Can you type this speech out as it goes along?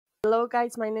Hello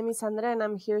guys, my name is Sandra and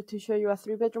I'm here to show you a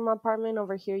 3-bedroom apartment.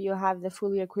 Over here you have the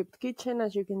fully equipped kitchen,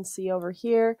 as you can see over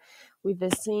here, with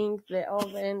the sink, the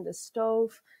oven, the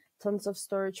stove, tons of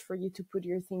storage for you to put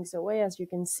your things away, as you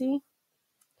can see.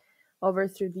 Over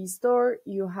through this door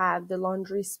you have the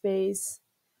laundry space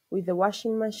with the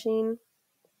washing machine.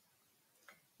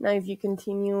 Now if you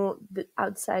continue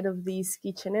outside of this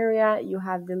kitchen area, you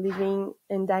have the living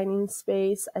and dining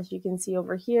space, as you can see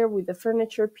over here, with the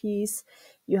furniture piece.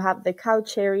 You have the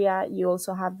couch area. You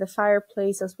also have the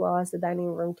fireplace as well as the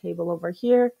dining room table over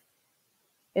here.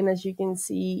 And as you can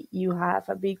see, you have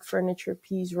a big furniture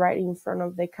piece right in front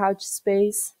of the couch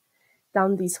space.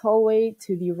 Down this hallway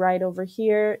to the right over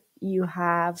here, you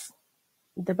have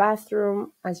the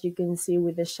bathroom, as you can see,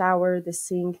 with the shower, the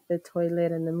sink, the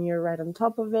toilet, and the mirror right on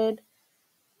top of it.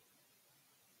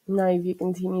 Now if you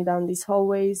continue down these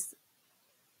hallways,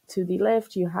 to the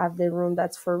left you have the room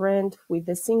that's for rent with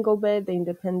the single bed, the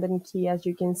independent key, as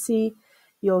you can see.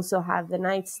 You also have the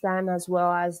nightstand as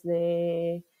well as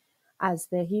the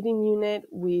heating unit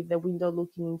with the window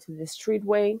looking into the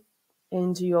streetway.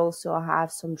 And you also have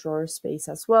some drawer space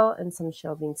as well and some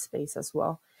shelving space as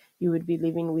well. You would be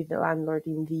living with the landlord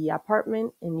in the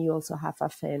apartment, and you also have a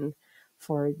fan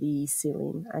for the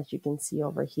ceiling, as you can see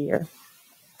over here.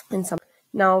 And some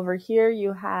Now over here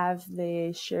you have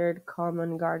the shared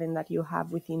common garden that you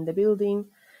have within the building.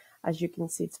 As you can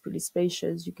see, it's pretty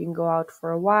spacious. You can go out for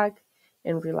a walk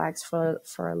and relax for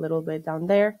a little bit down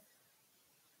there.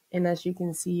 And as you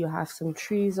can see, you have some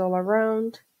trees all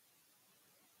around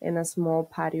and a small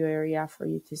patio area for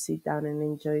you to sit down and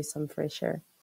enjoy some fresh air.